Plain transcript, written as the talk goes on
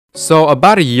So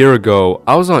about a year ago,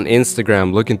 I was on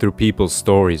Instagram looking through people's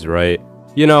stories, right?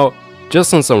 You know,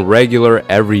 just on some regular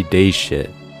everyday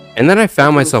shit. And then I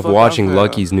found myself watching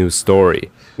Lucky's new story,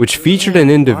 which featured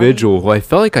an individual who I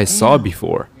felt like I saw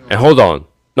before. And hold on,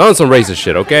 not on some racist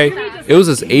shit, okay? It was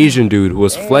this Asian dude who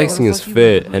was flexing his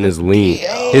fit and his lean,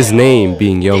 his name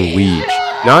being Young Weej.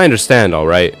 Now I understand,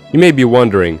 alright? You may be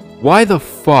wondering, why the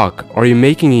fuck are you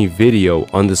making a video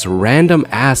on this random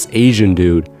ass Asian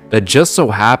dude that just so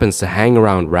happens to hang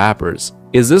around rappers?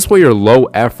 Is this what your low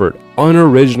effort,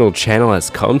 unoriginal channel has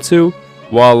come to?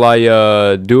 While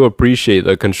I do appreciate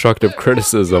the constructive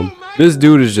criticism, this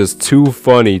dude is just too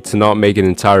funny to not make an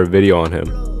entire video on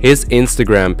him. His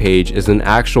Instagram page is an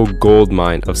actual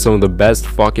goldmine of some of the best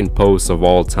fucking posts of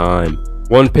all time.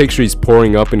 One picture he's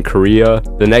pouring up in Korea,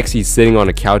 the next he's sitting on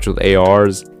a couch with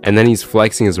ARs, and then he's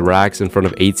flexing his racks in front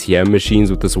of ATM machines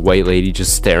with this white lady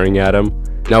just staring at him.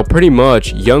 Now pretty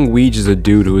much, Young Weej is a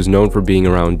dude who is known for being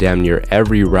around damn near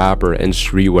every rapper and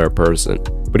streetwear person.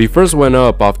 But he first went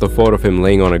up off the photo of him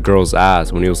laying on a girl's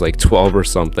ass when he was like 12 or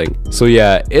something. So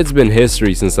yeah, it's been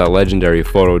history since that legendary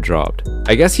photo dropped.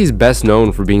 I guess he's best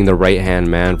known for being the right-hand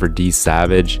man for D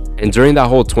Savage, and during that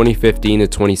whole 2015 to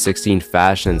 2016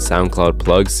 fashion and SoundCloud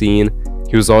plug scene,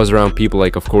 he was always around people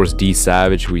like, of course, D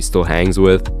Savage, who he still hangs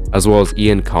with, as well as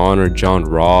Ian Connor, John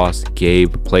Ross,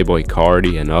 Gabe, Playboy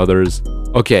Cardi, and others.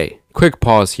 Okay, quick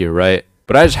pause here, right?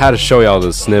 But I just had to show y'all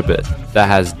this snippet that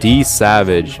has D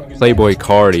Savage, Playboy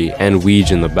Cardi, and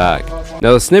Weej in the back.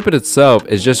 Now the snippet itself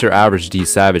is just your average D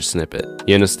Savage snippet,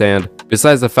 you understand?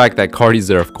 Besides the fact that Cardi's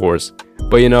there, of course.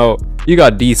 But you know, you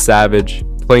got D Savage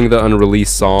playing the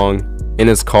unreleased song in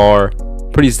his car.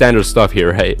 Pretty standard stuff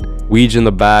here, right? Weej in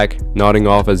the back, nodding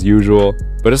off as usual.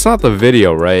 But it's not the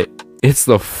video, right? It's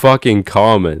the fucking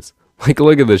comments. Like,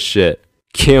 look at this shit.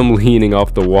 Kim leaning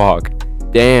off the walk.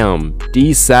 Damn,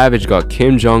 D Savage got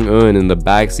Kim Jong-un in the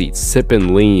backseat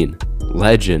sipping lean.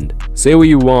 Legend. Say what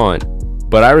you want,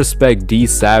 but I respect D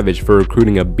Savage for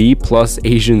recruiting a B+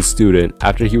 Asian student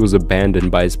after he was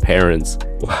abandoned by his parents.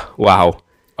 Wow.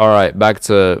 Alright, back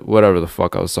to whatever the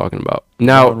fuck I was talking about.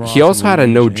 Now, he also had a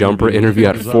no jumper interview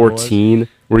at 14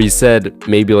 where he said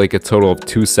maybe like a total of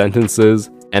 2 sentences.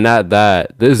 And at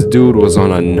that, this dude was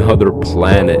on another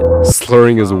planet,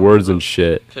 slurring his words and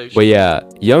shit. But yeah,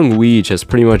 Young Weej has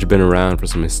pretty much been around for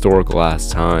some historical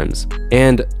ass times.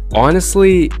 And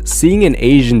honestly, seeing an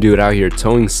Asian dude out here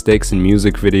towing sticks in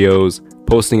music videos,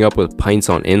 posting up with pints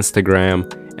on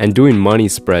Instagram, and doing money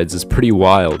spreads is pretty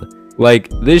wild. Like,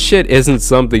 this shit isn't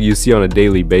something you see on a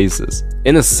daily basis.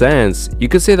 In a sense, you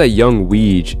could say that Young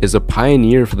Weej is a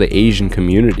pioneer for the Asian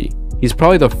community. He's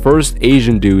probably the first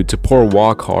Asian dude to pour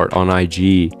walk hard on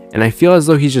IG, and I feel as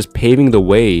though he's just paving the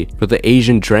way for the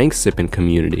Asian drank sipping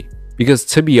community. Because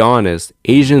to be honest,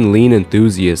 Asian lean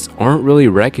enthusiasts aren't really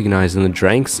recognized in the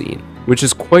drank scene, which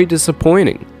is quite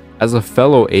disappointing. As a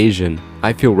fellow Asian,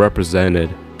 I feel represented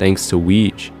thanks to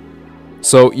Weej.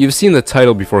 So you've seen the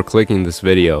title before clicking this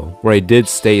video, where I did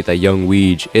state that Young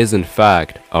Weej is in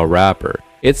fact a rapper.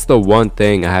 It's the one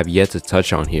thing I have yet to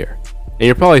touch on here. And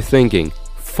you're probably thinking,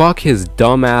 fuck his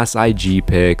dumbass IG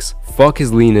pics, fuck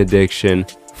his lean addiction,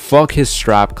 fuck his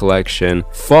strap collection,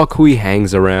 fuck who he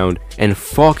hangs around, and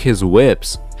fuck his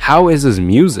whips. How is his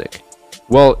music?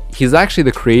 Well, he's actually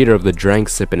the creator of the drank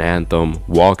sipping anthem,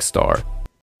 Walkstar.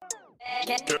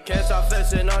 Can't stop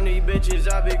flexing on these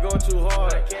bitches, I be going too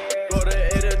hard. Go to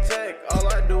Tech, all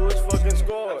I do is fucking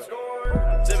score.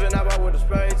 Sipping out with a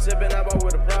Sprite, sipping out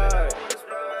with a pride.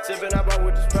 Sipping out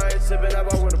with the Sprite, sipping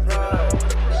out with a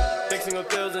pride. Fixing up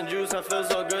pills and juice, I feel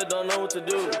so good, don't know what to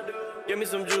do. Give me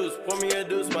some juice, pour me a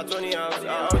deuce, my 20 ounce.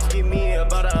 I always keep me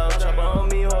about an ounce. Chopper on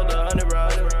me, hold 100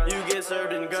 rounds. You get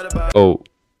served and you gotta buy. Oh,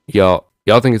 y'all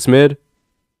think it's mid?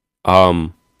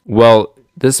 Well,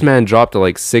 this man dropped it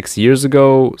like 6 years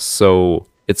ago, so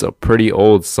it's a pretty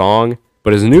old song,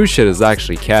 but his new shit is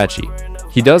actually catchy.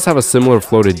 He does have a similar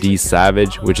flow to D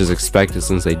Savage, which is expected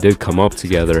since they did come up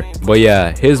together. But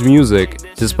yeah, his music,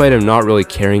 despite him not really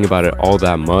caring about it all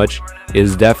that much,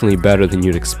 is definitely better than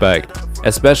you'd expect.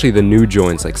 Especially the new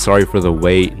joints like Sorry for the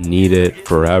Wait, Need It,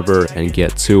 Forever, and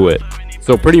Get To It.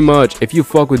 So pretty much, if you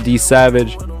fuck with D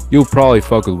Savage, you'll probably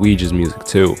fuck with Weej's music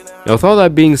too. Now with all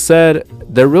that being said,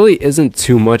 there really isn't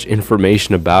too much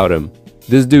information about him.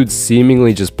 This dude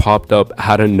seemingly just popped up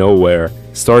out of nowhere,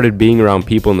 started being around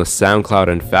people in the SoundCloud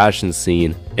and fashion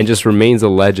scene, and just remains a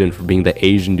legend for being the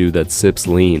Asian dude that sips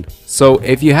lean. So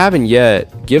if you haven't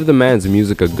yet, give the man's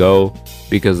music a go,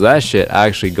 because that shit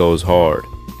actually goes hard.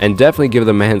 And definitely give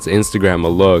the man's Instagram a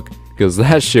look, because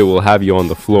that shit will have you on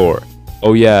the floor.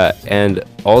 Oh yeah, and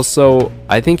also,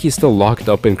 I think he's still locked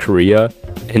up in Korea,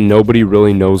 and nobody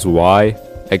really knows why.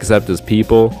 except as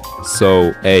people.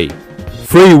 So, hey,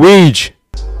 free Weej!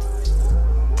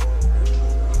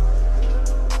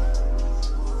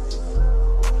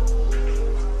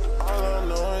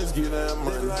 Get that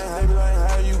money.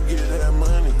 Like how you get that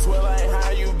money. Swear like how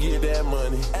you get that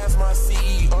money. Ask my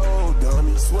CEO,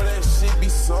 dummy. Swear that shit be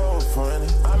so funny.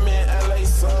 I'm in LA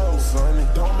so sunny.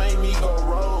 Don't make me go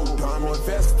rogue, dummy.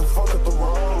 Invest the fuck at the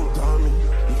road, dummy.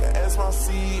 You can ask my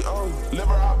CEO.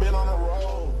 Liver, I've been on the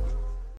road.